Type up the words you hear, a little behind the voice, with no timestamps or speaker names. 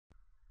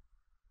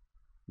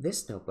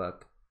This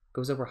notebook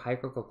goes over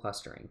hierarchical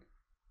clustering.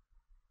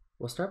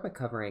 We'll start by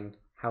covering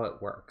how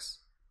it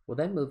works. We'll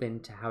then move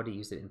into how to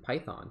use it in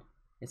Python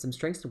and some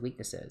strengths and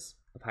weaknesses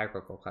of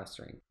hierarchical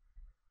clustering.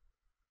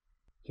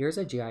 Here's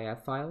a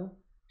GIF file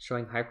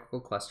showing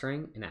hierarchical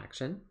clustering in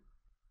action.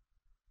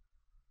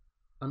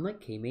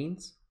 Unlike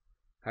k-means,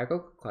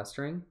 hierarchical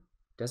clustering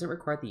doesn't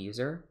require the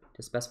user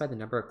to specify the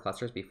number of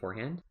clusters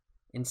beforehand.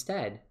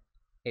 Instead,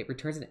 it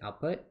returns an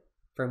output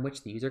from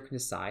which the user can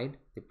decide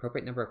the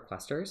appropriate number of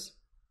clusters,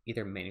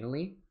 either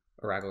manually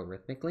or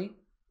algorithmically.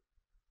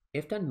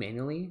 If done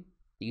manually,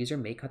 the user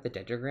may cut the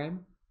dendrogram,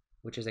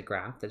 which is a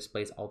graph that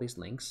displays all these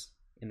links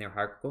in their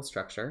hierarchical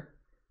structure,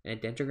 and a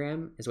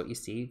dendrogram is what you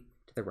see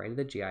to the right of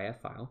the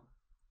GIF file.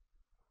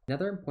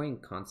 Another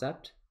important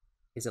concept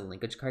is a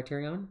linkage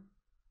criterion.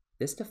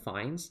 This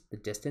defines the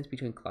distance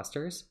between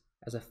clusters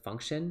as a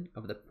function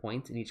of the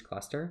points in each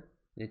cluster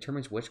and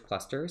determines which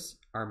clusters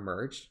are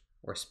merged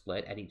or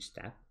split at each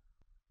step.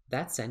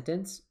 That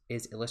sentence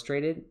is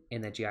illustrated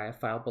in the GIF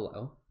file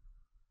below.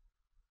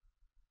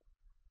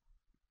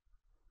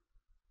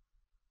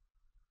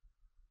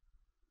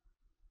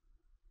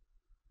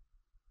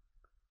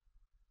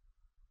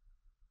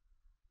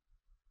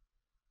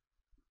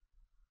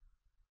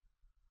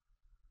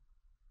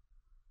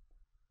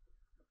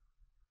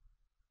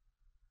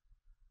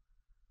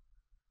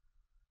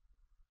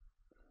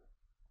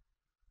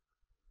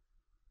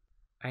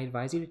 I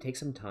advise you to take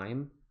some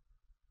time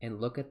and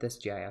look at this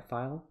GIF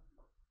file.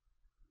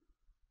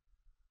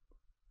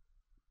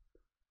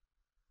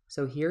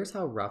 So here's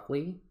how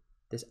roughly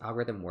this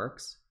algorithm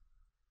works.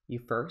 You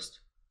first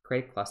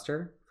create a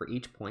cluster for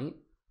each point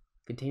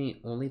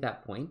containing only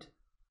that point.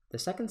 The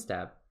second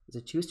step is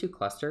to choose two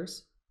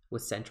clusters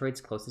with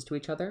centroids closest to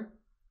each other.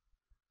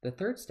 The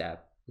third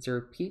step is to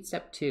repeat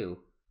step 2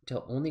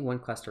 until only one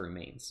cluster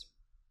remains.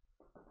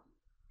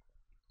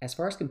 As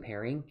far as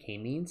comparing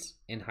k-means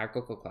and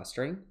hierarchical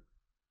clustering,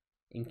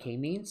 in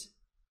k-means,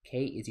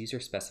 k is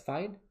user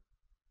specified,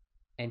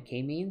 and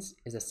k-means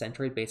is a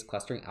centroid-based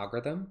clustering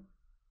algorithm.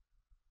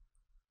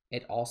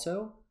 It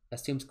also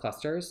assumes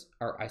clusters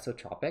are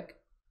isotropic.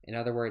 In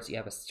other words, you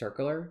have a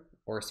circular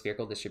or a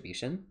spherical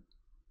distribution.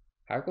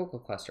 Hierarchical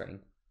clustering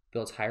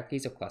builds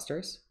hierarchies of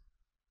clusters,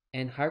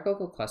 and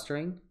hierarchical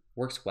clustering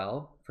works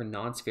well for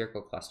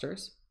non-spherical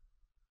clusters.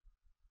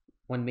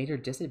 One major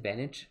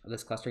disadvantage of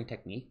this clustering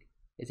technique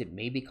is it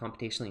may be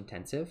computationally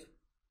intensive.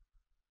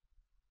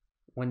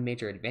 One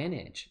major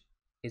advantage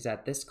is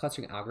that this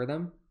clustering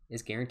algorithm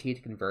is guaranteed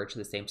to converge to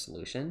the same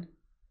solution.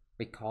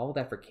 Recall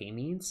that for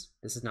k-means,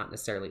 this is not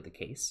necessarily the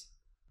case.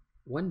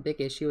 One big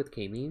issue with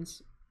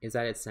k-means is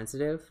that it's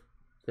sensitive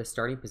to the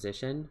starting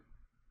position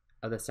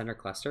of the center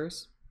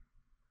clusters,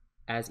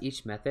 as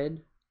each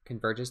method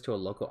converges to a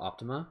local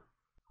optima.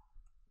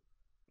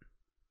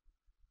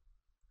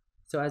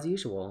 So as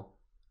usual,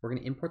 we're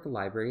going to import the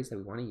libraries that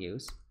we want to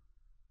use.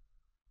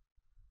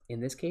 In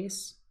this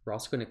case, we're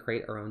also going to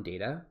create our own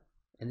data,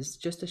 and this is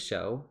just to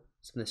show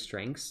some of the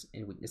strengths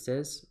and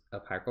weaknesses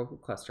of hierarchical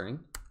clustering.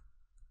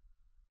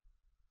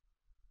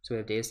 So we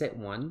have dataset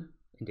 1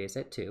 and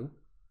dataset 2.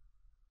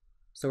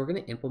 So we're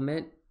going to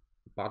implement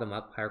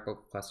bottom-up hierarchical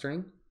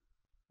clustering.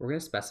 We're going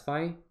to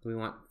specify that we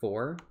want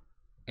 4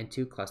 and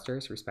 2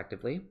 clusters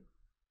respectively.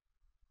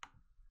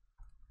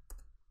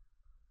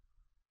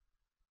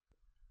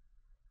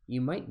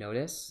 You might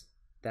notice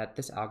that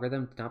this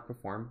algorithm did not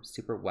perform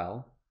super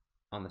well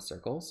on the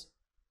circles.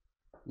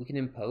 We can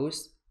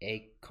impose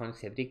a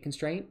connectivity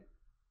constraint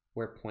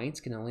where points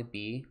can only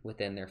be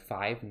within their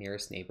 5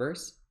 nearest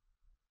neighbors.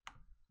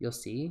 You'll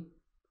see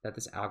that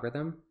this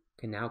algorithm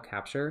can now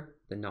capture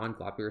the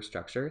non-globular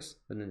structures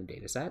within the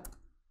dataset.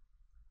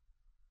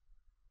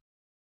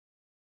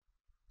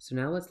 So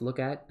now let's look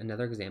at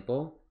another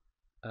example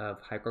of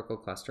hierarchical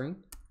clustering.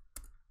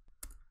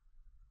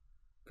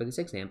 For this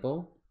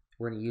example,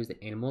 we're going to use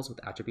the animals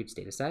with attributes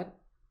dataset,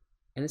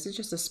 and this is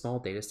just a small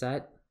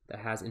dataset that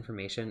has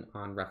information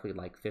on roughly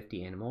like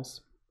 50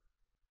 animals.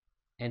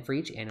 And for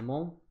each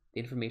animal, the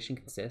information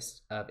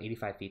consists of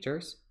 85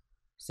 features.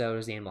 So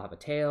does the animal have a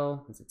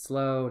tail? Is it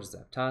slow? Does it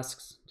have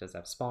tusks? Does it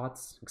have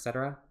spots,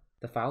 etc.?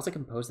 The files that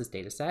compose this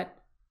dataset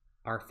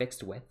are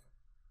fixed width.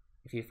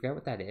 If you forget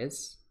what that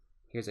is,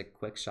 here's a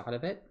quick shot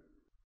of it.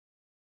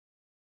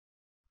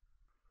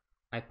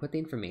 I put the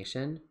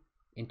information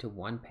into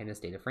one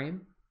pandas data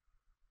frame.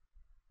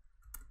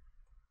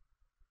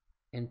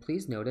 And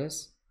please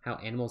notice how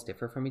animals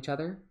differ from each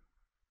other.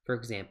 For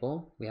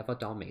example, we have a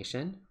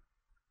Dalmatian,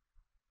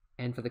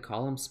 and for the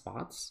column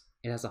spots,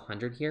 it has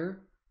 100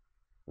 here,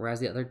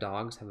 whereas the other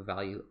dogs have a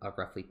value of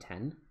roughly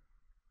 10.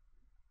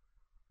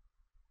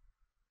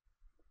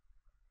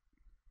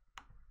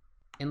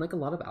 And like a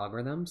lot of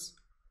algorithms,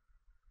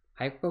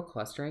 hierarchical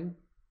clustering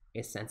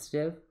is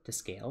sensitive to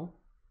scale,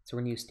 so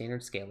we're going to use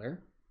standard scalar.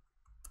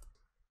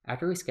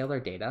 After we scale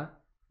our data,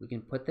 we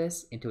can put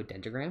this into a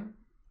dendrogram.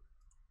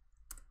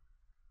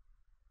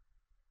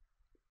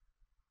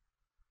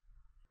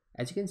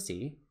 As you can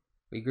see,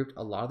 we grouped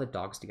a lot of the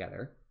dogs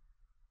together.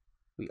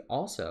 We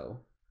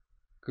also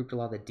grouped a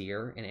lot of the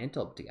deer and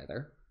antelope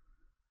together.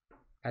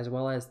 as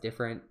well as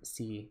different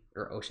sea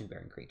or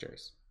ocean-bearing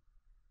creatures.